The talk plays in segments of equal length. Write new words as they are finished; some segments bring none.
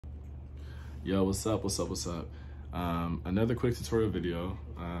Yo, what's up, what's up, what's up? Another quick tutorial video.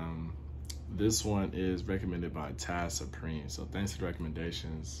 This one is recommended by Taz Supreme. So thanks for the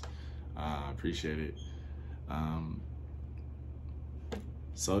recommendations. I appreciate it.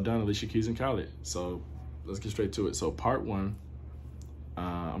 So done, Alicia Keys and Khaled. So let's get straight to it. So part one,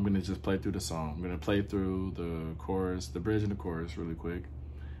 I'm gonna just play through the song. I'm gonna play through the chorus, the bridge and the chorus really quick.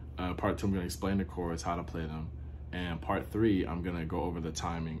 Part two, I'm gonna explain the chords, how to play them. And part three, I'm gonna go over the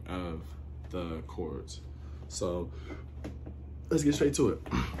timing of the chords. So let's get straight to it.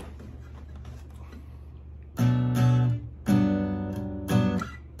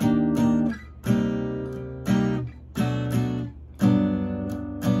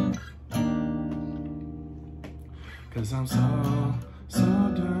 Cause I'm so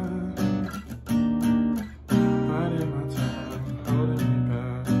done fighting my time, holding me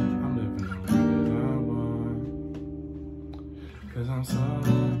back. I'm living the way that I want. Cause I'm so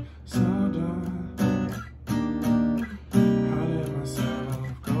done hiding myself,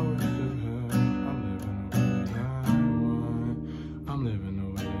 going through hell. I'm living the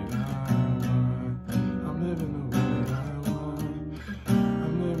way that I want. I'm living the way that I want.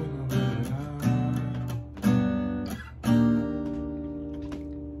 I'm living the way that I want. I'm living the way that I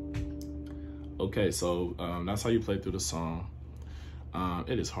want. Okay, so that's how you play through the song.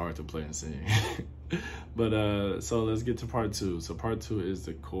 It is hard to play and sing. But so let's get to part two. So part two is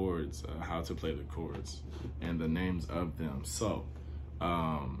the chords, how to play the chords and the names of them. So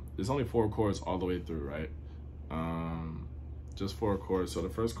there's only 4 chords all the way through, right? Just 4 chords. So the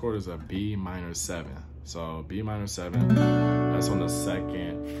first chord is a B minor 7. So B minor 7, that's on the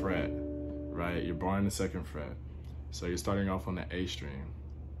 2nd fret, right? You're barring the 2nd fret. So you're starting off on the A string.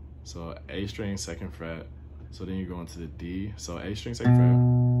 So A string, 2nd fret. So then you go into the D. So A string, 2nd fret.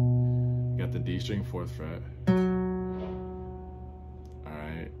 You got the D string, 4th fret. All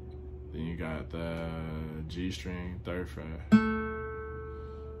right. Then you got the G string, 3rd fret.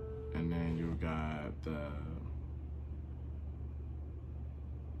 And then you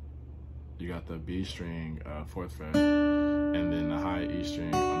got the B string, 4th fret. And then the high E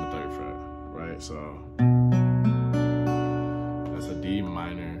string on the 3rd fret, right? So that's a D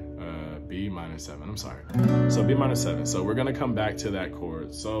minor. B minor 7, I'm sorry. So B minor 7. So we're gonna come back to that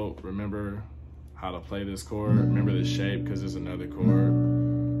chord. So remember how to play this chord. Remember the shape, because there's another chord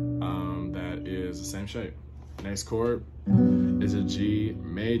that is the same shape. Next chord is a G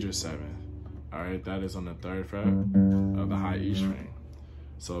major 7. All right, that is on the 3rd fret of the high E string.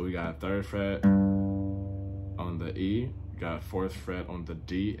 So we got 3rd fret on the E, we got 4th fret on the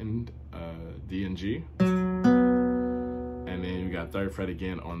D and G. And then you got 3rd fret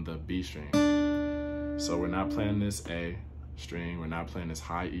again on the B string. So we're not playing this A string, we're not playing this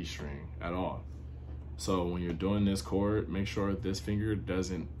high E string at all. So when you're doing this chord, make sure this finger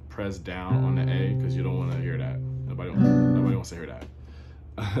doesn't press down on the A, because you don't want to hear that. Nobody wants to hear that.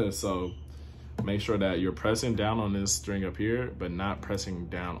 So make sure that you're pressing down on this string up here, but not pressing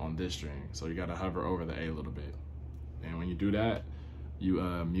down on this string. So you got to hover over the A a little bit. And when you do that, you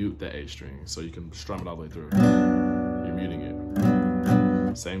mute the A string, so you can strum it all the way through. You're muting it.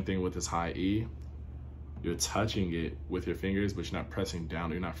 Same thing with this high E. You're touching it with your fingers, but you're not pressing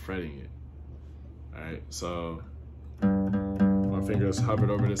down, you're not fretting it. All right, so my fingers hovered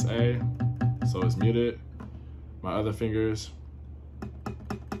over this A, so it's muted. My other fingers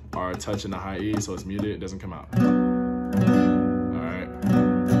are touching the high E, so it's muted, it doesn't come out.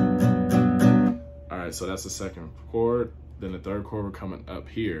 All right, so that's the 2nd chord. Then the 3rd chord, we're coming up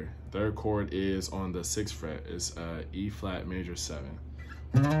here. 3rd chord is on the 6th fret. It's E flat major 7.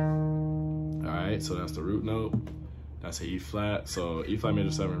 All right, so that's the root note. That's an E flat. So E flat major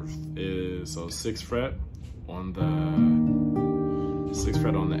 7 is, so 6th fret on the 6th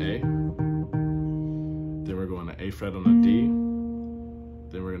fret on the A. Then we're going to A fret on the D.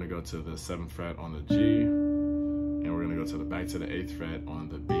 Then we're gonna go to the 7th fret on the G. And we're gonna go to back to the 8th fret on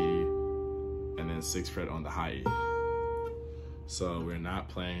the B. And then 6th fret on the high E. So we're not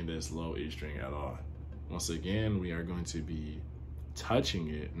playing this low E string at all. Once again, we are going to be touching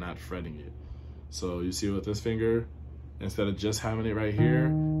it, not fretting it. So you see with this finger, instead of just having it right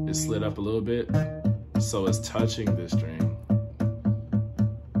here, it slid up a little bit. So it's touching this string.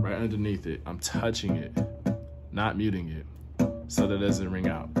 Right underneath it, I'm touching it, not muting it, so that it doesn't ring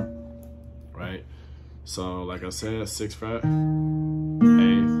out, right? So like I said, 6th fret,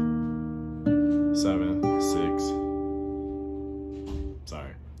 8th, 7,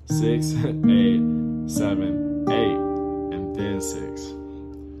 6, 8, 7, 8, and then 6.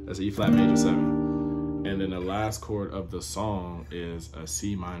 That's E flat major 7. And then the last chord of the song is a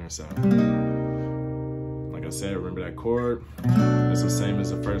C minor 7. Like I said, remember that chord? It's the same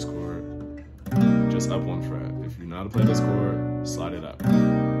as the first chord. just up 1 fret. If you know how to play this chord, slide it up.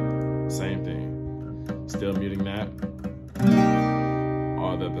 Same thing. Still muting that.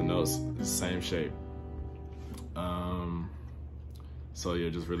 All the notes, same shape. So yeah,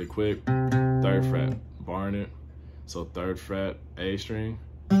 just really quick. 3rd fret, barring it. So 3rd fret, A string.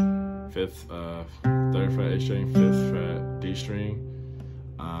 3rd fret, A string. 5th fret, D string.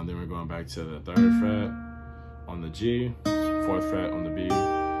 Then we're going back to the 3rd fret on the G, 4th fret on the B,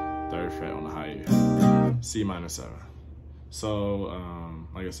 3rd fret on the high E, C minor 7. So,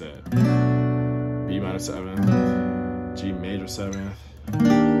 like I said, B minor 7th, G major 7th,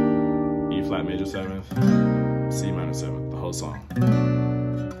 E flat major 7th, C minor 7th, the whole song.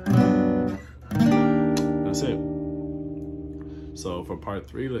 That's it. So for part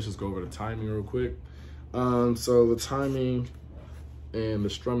 3, let's just go over the timing real quick. So the timing and the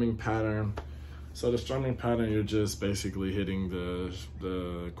strumming pattern. So the strumming pattern, you're just basically hitting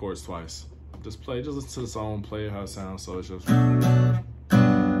the chords twice. Just listen to the song, play how it sounds. So it's just, and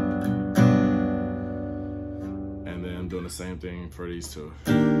then I'm doing the same thing for these two.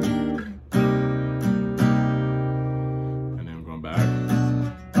 And then I'm going back.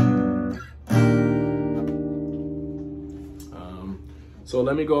 So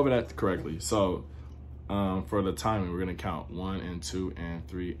let me go over that correctly. So for the timing, we're gonna count 1 and 2 and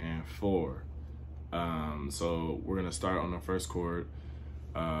 3 and 4. So we're gonna start on the first chord,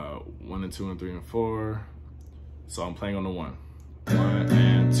 1 and 2 and 3 and 4. So I'm playing on the 1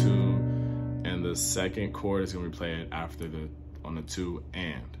 and 2, and the second chord is gonna be played after on the 2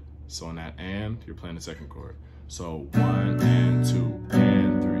 and. So on that and, you're playing the second chord. So 1 and 2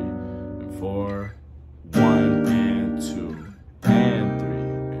 and 3 and 4, 1 and 2 and 3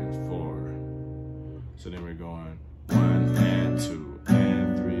 and 4. So then we're going 1 and 2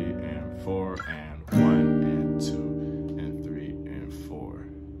 and 3 and 4 and 1 and 2 and 3 and 4.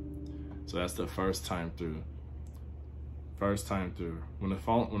 So that's the first time through. First time through. When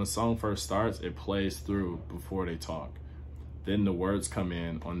the song first starts, it plays through before they talk. Then the words come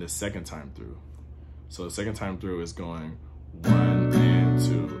in on the second time through. So the second time through is going 1 and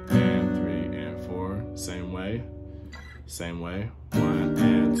 2 and 3 and 4. Same way. Same way. 1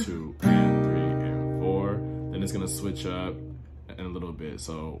 and 2 and 3 and 4. Then it's gonna switch up in a little bit.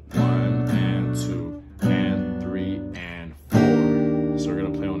 So 1 and 2 and 3 and 4. So we're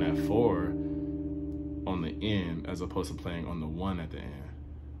gonna play on that 4 on the end as opposed to playing on the 1 at the end,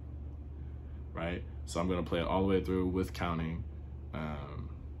 right? So I'm gonna play it all the way through with counting,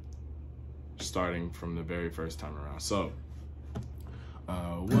 starting from the very first time around. So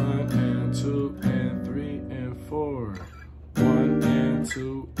 1 and 2 and 3 and 4. 1 and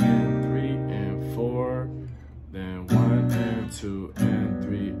 2 and 3 and 4. Then 1 and 2 and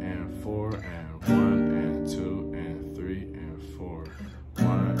 3 and 4 and 1 and 2 and 3 and 4.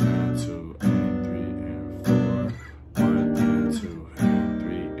 1 and 2 and 3 and 4. 1 and 2 and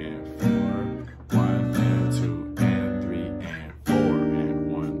 3 and 4. 1 and 2 and 3 and 4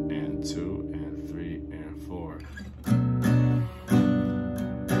 and 1 and 2 and 3 and 4.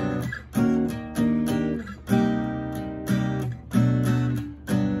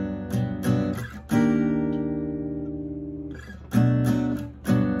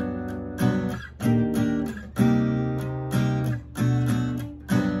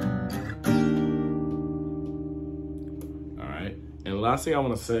 Last thing I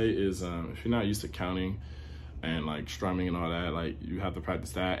want to say is if you're not used to counting and like strumming and all that, like you have to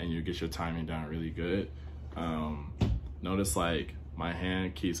practice that and you get your timing down really good. Notice like my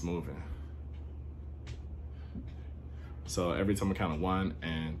hand keeps moving. So every time I count 1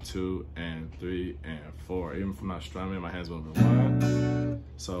 and 2 and 3 and 4, even if I'm not strumming, my hand's moving. 1.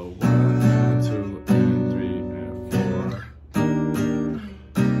 So 1 and 2 and 3 and 4.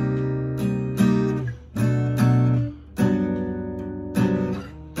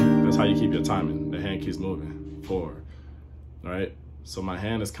 How you keep your timing. The hand keeps moving. 4, right? So my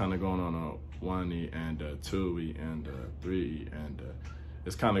hand is kind of going on a 1E and a 2E and a 3E, and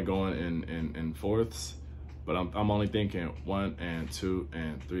it's kind of going in fourths, but I'm only thinking 1 and 2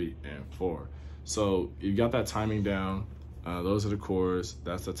 and 3 and 4. So you got that timing down. Those are the chords.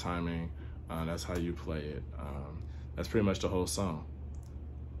 That's the timing. That's how you play it. That's pretty much the whole song.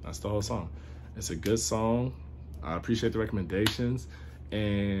 That's the whole song. It's a good song. I appreciate the recommendations.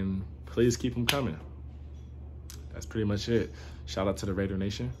 And please keep them coming. That's pretty much it. Shout out to the Raider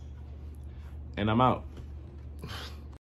Nation. And I'm out.